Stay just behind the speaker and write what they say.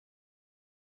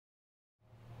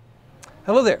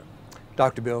Hello there.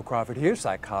 Dr. Bill Crawford here,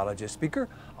 psychologist, speaker,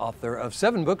 author of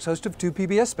 7 books, host of 2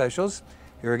 PBS specials.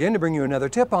 Here again to bring you another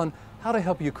tip on how to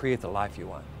help you create the life you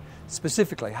want.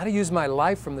 Specifically, how to use my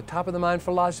life from the top of the mind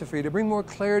philosophy to bring more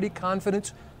clarity,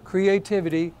 confidence,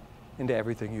 creativity into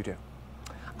everything you do.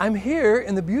 I'm here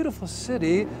in the beautiful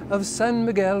city of San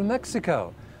Miguel,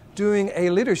 Mexico, doing a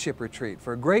leadership retreat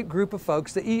for a great group of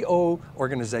folks, the EO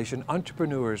organization,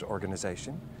 Entrepreneurs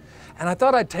Organization. And I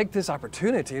thought I'd take this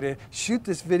opportunity to shoot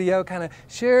this video, kind of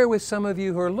share with some of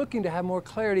you who are looking to have more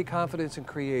clarity, confidence, and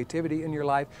creativity in your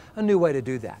life, a new way to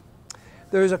do that.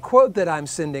 There's a quote that I'm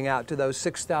sending out to those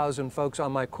 6,000 folks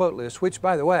on my quote list, which,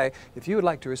 by the way, if you would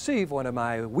like to receive one of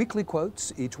my weekly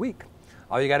quotes each week,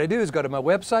 all you got to do is go to my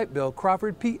website,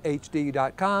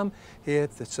 billcrawfordphd.com,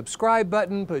 hit the subscribe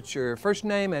button, put your first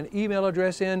name and email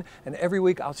address in, and every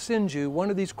week I'll send you one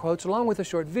of these quotes along with a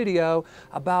short video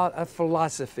about a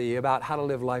philosophy, about how to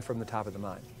live life from the top of the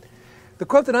mind. The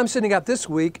quote that I'm sending out this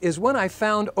week is one I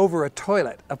found over a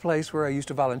toilet, a place where I used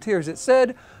to volunteer. It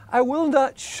said, "I will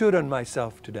not should on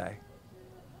myself today."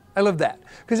 I love that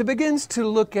because it begins to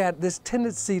look at this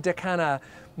tendency to kind of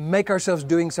make ourselves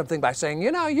doing something by saying, you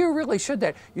know, you really should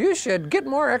that. You should get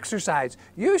more exercise.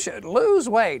 You should lose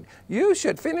weight. You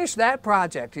should finish that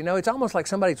project. You know, it's almost like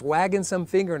somebody's wagging some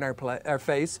finger in our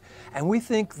face, and we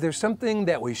think there's something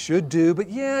that we should do, but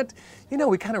yet, you know,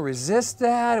 we kind of resist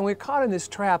that, and we're caught in this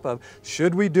trap of,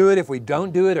 should we do it? If we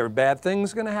don't do it, are bad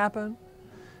things going to happen?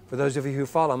 For those of you who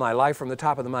follow my life from the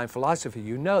top of the mind philosophy,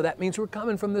 you know that means we're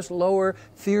coming from this lower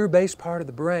fear-based part of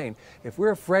the brain. If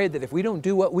we're afraid that if we don't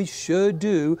do what we should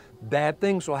do, bad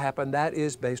things will happen, that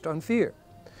is based on fear.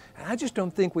 And I just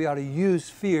don't think we ought to use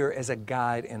fear as a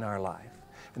guide in our life.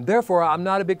 And therefore, I'm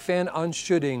not a big fan on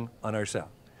shoulding on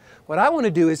ourselves. What I want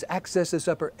to do is access this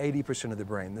upper 80% of the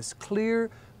brain, this clear,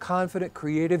 confident,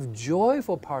 creative,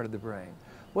 joyful part of the brain.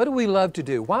 What do we love to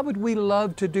do? Why would we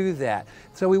love to do that?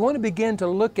 So we want to begin to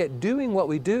look at doing what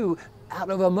we do out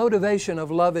of a motivation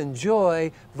of love and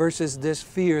joy versus this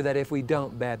fear that if we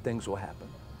don't, bad things will happen.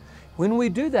 When we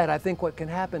do that, I think what can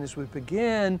happen is we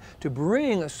begin to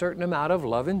bring a certain amount of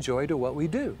love and joy to what we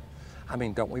do. I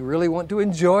mean, don't we really want to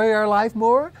enjoy our life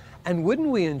more? And wouldn't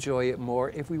we enjoy it more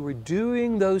if we were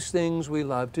doing those things we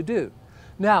love to do?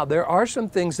 Now, there are some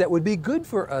things that would be good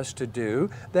for us to do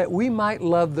that we might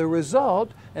love the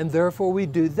result, and therefore we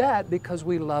do that because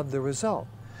we love the result.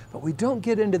 But we don't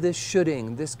get into this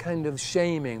shoulding, this kind of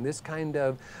shaming, this kind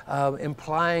of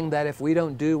implying that if we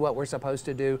don't do what we're supposed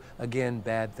to do, again,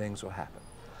 bad things will happen.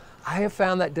 I have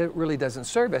found that really doesn't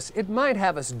serve us. It might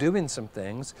have us doing some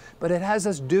things, but it has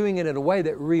us doing it in a way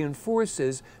that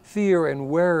reinforces fear and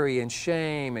worry and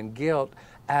shame and guilt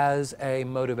as a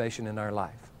motivation in our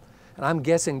life. And I'm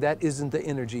guessing that isn't the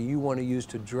energy you want to use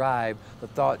to drive the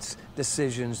thoughts,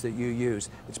 decisions that you use.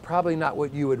 It's probably not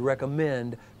what you would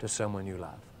recommend to someone you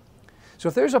love. So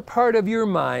if there's a part of your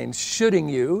mind shoulding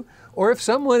you, or if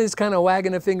someone is kind of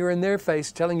wagging a finger in their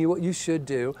face telling you what you should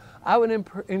do, I would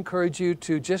encourage you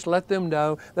to just let them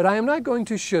know that I am not going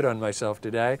to should on myself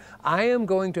today. I am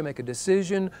going to make a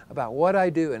decision about what I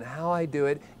do and how I do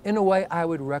it in a way I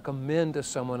would recommend to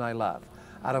someone I love.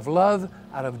 Out of love,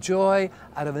 out of joy,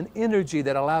 out of an energy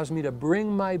that allows me to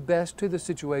bring my best to the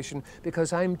situation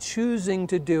because I'm choosing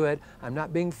to do it. I'm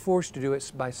not being forced to do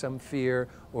it by some fear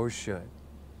or should.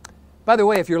 By the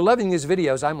way, if you're loving these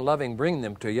videos, I'm loving bringing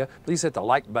them to you. Please hit the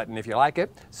like button if you like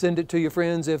it. Send it to your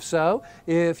friends if so.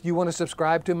 If you want to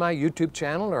subscribe to my YouTube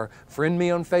channel or friend me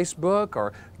on Facebook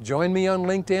or join me on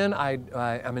LinkedIn,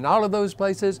 I'm in all of those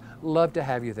places. Love to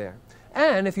have you there.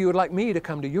 And if you would like me to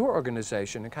come to your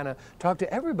organization and kind of talk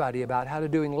to everybody about how to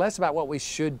doing less about what we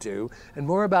should do and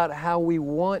more about how we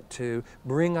want to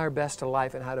bring our best to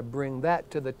life and how to bring that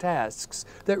to the tasks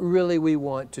that really we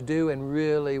want to do and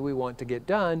really we want to get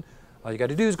done, all you got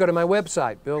to do is go to my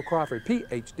website,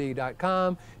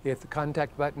 billcrawfordphd.com, hit the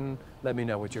contact button, let me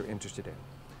know what you're interested in.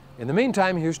 In the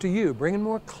meantime, here's to you, bringing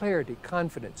more clarity,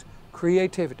 confidence,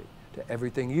 creativity to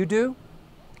everything you do.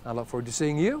 I look forward to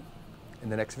seeing you in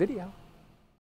the next video.